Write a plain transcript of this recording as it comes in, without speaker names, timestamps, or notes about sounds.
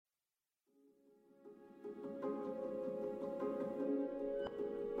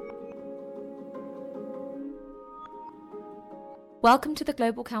Welcome to the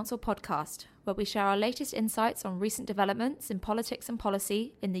Global Council podcast, where we share our latest insights on recent developments in politics and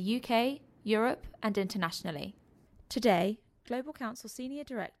policy in the UK, Europe, and internationally. Today, Global Council Senior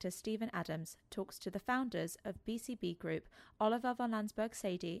Director Stephen Adams talks to the founders of BCB Group, Oliver van Landsberg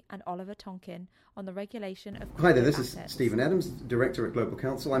Sadie and Oliver Tonkin, on the regulation of Hi there, this assets. is Stephen Adams, Director at Global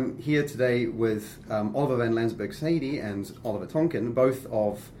Council. I'm here today with Oliver van Landsberg Sadie and Oliver Tonkin, both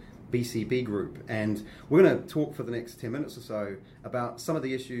of BCB Group, and we're going to talk for the next 10 minutes or so about some of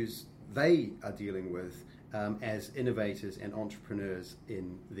the issues they are dealing with as innovators and entrepreneurs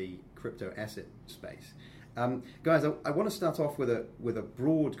in the crypto asset space. Guys, I want to start off with a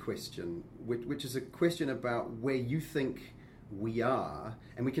broad question, which is a question about where you think we are,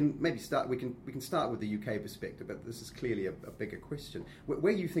 and we can maybe start. We can start with the UK perspective, but this is clearly a bigger question.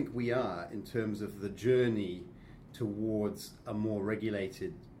 Where you think we are in terms of the journey towards a more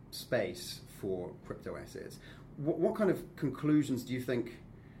regulated space for crypto assets. What kind of conclusions do you think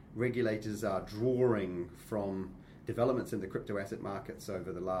regulators are drawing from developments in the crypto asset markets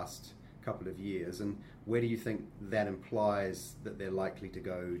over the last couple of years, and where do you think that implies that they're likely to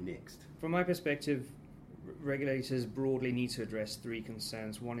go next? From my perspective, regulators broadly need to address three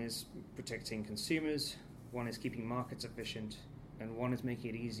concerns. One is protecting consumers, one is keeping markets efficient, and one is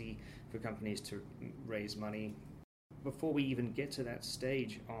making it easy for companies to raise money. Before we even get to that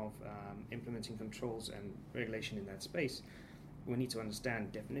stage of implementing controls and regulation in that space, we need to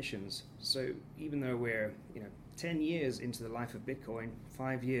understand definitions. So even though we're 10 years into the life of Bitcoin,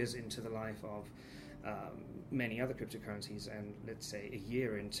 5 years into the life of many other cryptocurrencies, and let's say a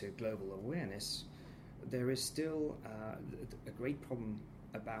year into global awareness, there is still a great problem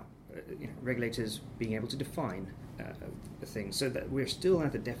about regulators being able to define things, so that we're still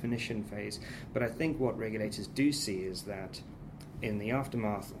at the definition phase. But I think what regulators do see is that in the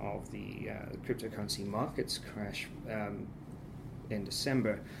aftermath of the cryptocurrency markets crash in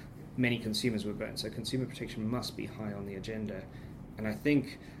December, many consumers were burnt, so consumer protection must be high on the agenda. And I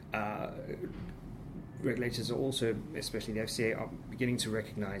think regulators are also, especially the FCA, are beginning to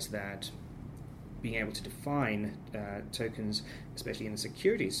recognize that being able to define tokens, especially in the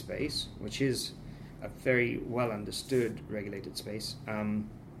securities space, which is a very well understood regulated space,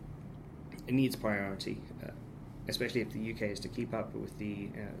 it needs priority, especially if the UK is to keep up with the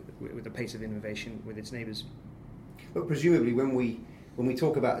pace of innovation with its neighbours. But presumably, when we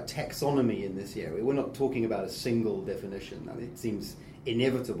talk about a taxonomy in this area, we're not talking about a single definition. I mean, it seems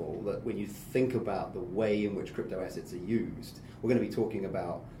inevitable that when you think about the way in which crypto assets are used, we're going to be talking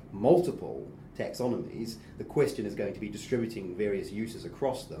about multiple taxonomies. The question is going to be distributing various uses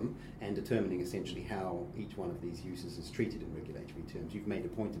across them and determining essentially how each one of these uses is treated in regulatory terms. You've made a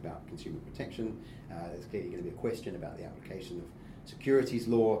point about consumer protection. There's clearly going to be a question about the application of securities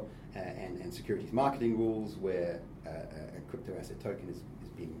law and securities marketing rules, where a crypto asset token is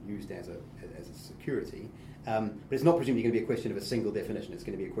being used as a security. But it's not presumably going to be a question of a single definition. It's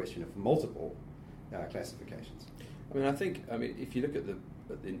going to be a question of multiple classifications. I think if you look at the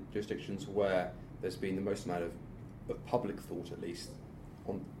jurisdictions where there's been the most amount of public thought, at least,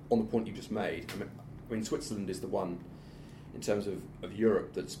 on the point you just made, Switzerland is the one in terms of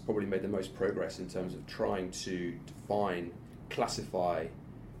Europe that's probably made the most progress in terms of trying to define, classify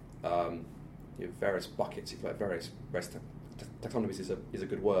various buckets, if you like, various taxonomies is a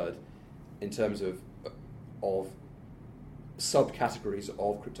good word, in terms of subcategories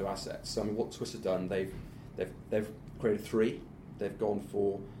of crypto assets. So what Swiss have done, they've created three. They've gone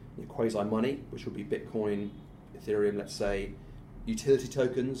for quasi money, which would be Bitcoin, Ethereum, let's say, utility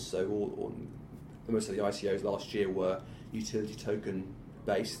tokens. So all most of the ICOs last year were utility token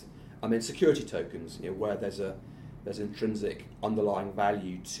based, and then security tokens, where there's intrinsic underlying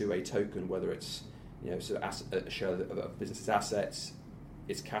value to a token, whether it's a share of a business's assets,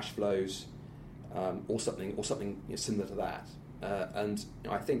 its cash flows, or something similar to that. And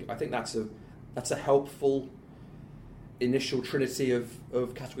I think that's a helpful initial trinity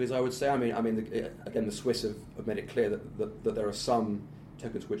of categories, I would say. Again, the Swiss have made it clear that there are some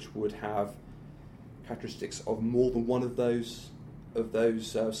tokens which would have characteristics of more than one of those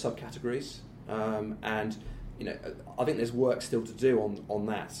subcategories, and I think there's work still to do on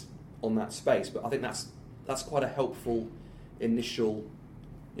that space. But I think that's quite a helpful initial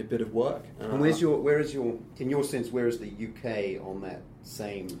bit of work. And where is the UK on that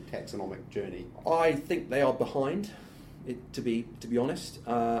same taxonomic journey? I think they are behind. To be honest,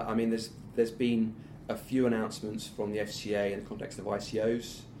 there's been a few announcements from the FCA in the context of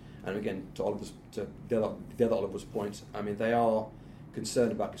ICOs, and again to the other Oliver's point, they are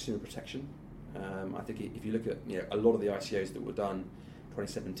concerned about consumer protection. I think if you look at a lot of the ICOs that were done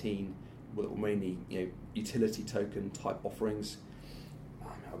 2017 were mainly utility token type offerings.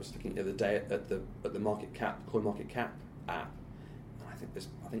 was looking the other day at the market cap, coin market cap app, and I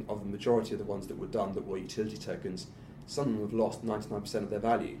think of the majority of the ones that were done that were utility tokens, some of them have lost 99% of their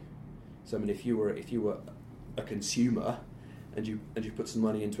value. So I mean, if you were a consumer and you put some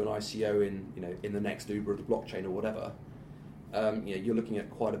money into an ICO in the next Uber of the blockchain or whatever, you're looking at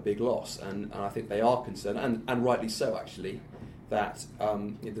quite a big loss, and I think they are concerned, and rightly so actually, that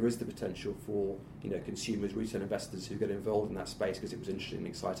there is the potential for consumers, retail investors who get involved in that space because it was interesting and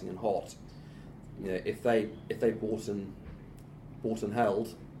exciting and hot. If they bought and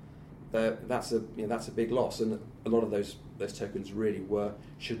held, that's a big loss, and a lot of those tokens really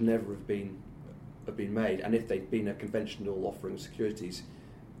should never have been made, and if they'd been a conventional offering of securities,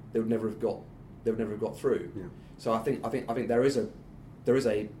 they would never have got through. Yeah. So I think there is a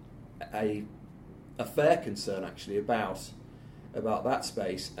fair concern actually about that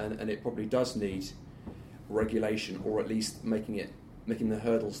space, and it probably does need regulation, or at least making the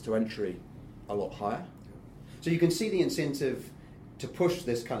hurdles to entry a lot higher. So you can see the incentive to push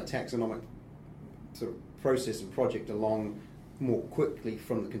this kind of taxonomic sort of process and project along more quickly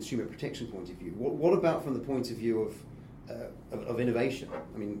from the consumer protection point of view. What about from the point of view of innovation?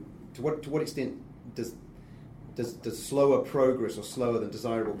 I mean, to what extent does slower progress or slower than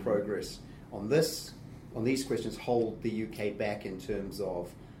desirable progress on these questions hold the UK back in terms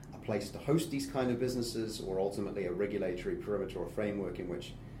of a place to host these kind of businesses, or ultimately a regulatory perimeter or framework in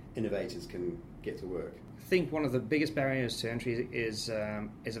which innovators can get to work? I think one of the biggest barriers to entry is a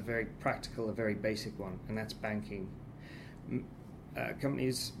very practical, a very basic one, and that's banking.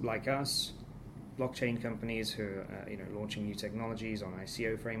 Companies like us, blockchain companies who are launching new technologies on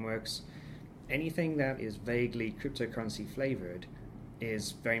ICO frameworks, anything that is vaguely cryptocurrency flavored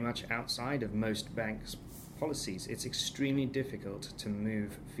is very much outside of most banks' policies. It's extremely difficult to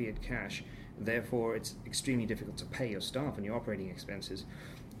move fiat cash. Therefore, it's extremely difficult to pay your staff and your operating expenses.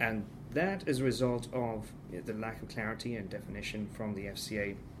 And that is a result of the lack of clarity and definition from the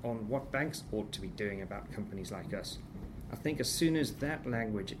FCA on what banks ought to be doing about companies like us. I think as soon as that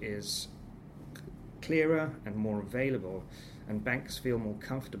language is clearer and more available, and banks feel more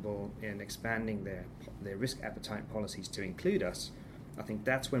comfortable in expanding their risk appetite policies to include us, I think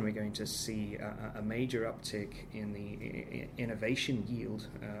that's when we're going to see a major uptick in the innovation yield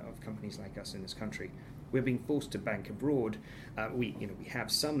of companies like us in this country. We're being forced to bank abroad. We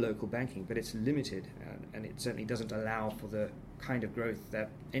have some local banking, but it's limited, and it certainly doesn't allow for the kind of growth that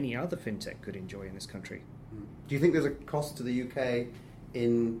any other fintech could enjoy in this country. Do you think there's a cost to the UK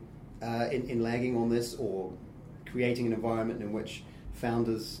in lagging on this, or creating an environment in which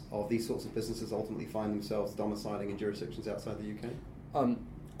founders of these sorts of businesses ultimately find themselves domiciling in jurisdictions outside the UK? I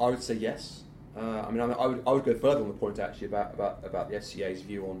would say yes. I would go further on the point actually about the FCA's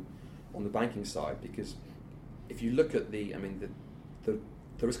view on the banking side, because if you look at the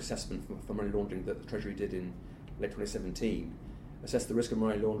risk assessment for money laundering that the Treasury did in late 2017, assessed the risk of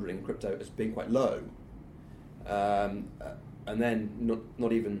money laundering in crypto as being quite low, and then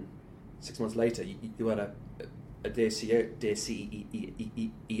not even 6 months later, you had a Dear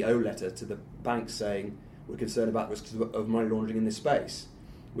CEO letter to the bank saying we're concerned about risks of money laundering in this space,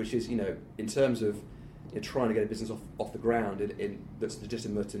 which is, in terms of trying to get a business off the ground that's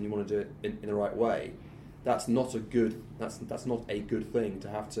legitimate and you want to do it in the right way, that's not a good thing to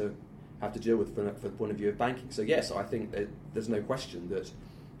have to deal with from the point of view of banking. So yes, I think that there's no question that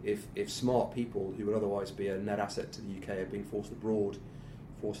if smart people who would otherwise be a net asset to the UK are being forced abroad,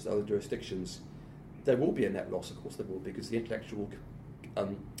 forced to other jurisdictions, there will be a net loss. Of course there will, because the intellectual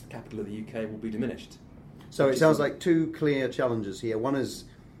capital of the UK will be diminished. So it sounds like two clear challenges here. One is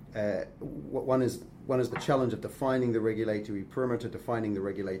the challenge of defining the regulatory perimeter, defining the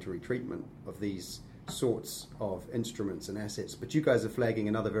regulatory treatment of these sorts of instruments and assets. But you guys are flagging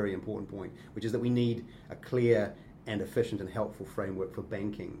another very important point, which is that we need a clear and efficient and helpful framework for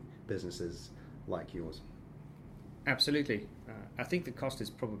banking businesses like yours. Absolutely. I think the cost is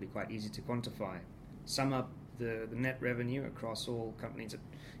probably quite easy to quantify. Sum up the net revenue across all companies that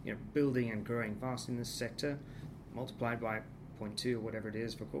building and growing fast in this sector, multiplied by 0.2 or whatever it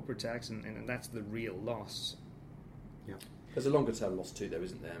is for corporate tax, and that's the real loss. Yeah. There's a longer term loss too, though,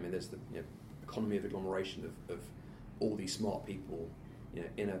 isn't there? I mean, there's the economy of agglomeration of all these smart people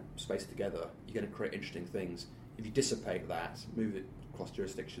in a space together. You're going to create interesting things. If you dissipate that, move it across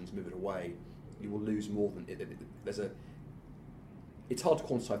jurisdictions, move it away, you will lose more than it's hard to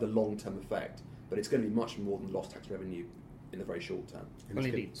quantify the long-term effect, but it's going to be much more than lost tax revenue in the very short term. Well,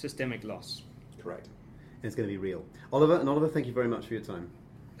 indeed, systemic loss. Correct. And it's going to be real. Oliver, thank you very much for your time.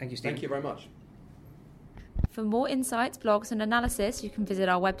 Thank you, Steve. Thank you very much. For more insights, blogs and analysis, you can visit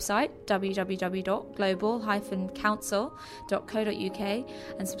our website www.global-council.co.uk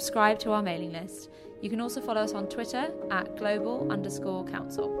and subscribe to our mailing list. You can also follow us on Twitter at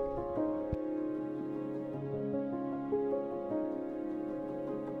global_council.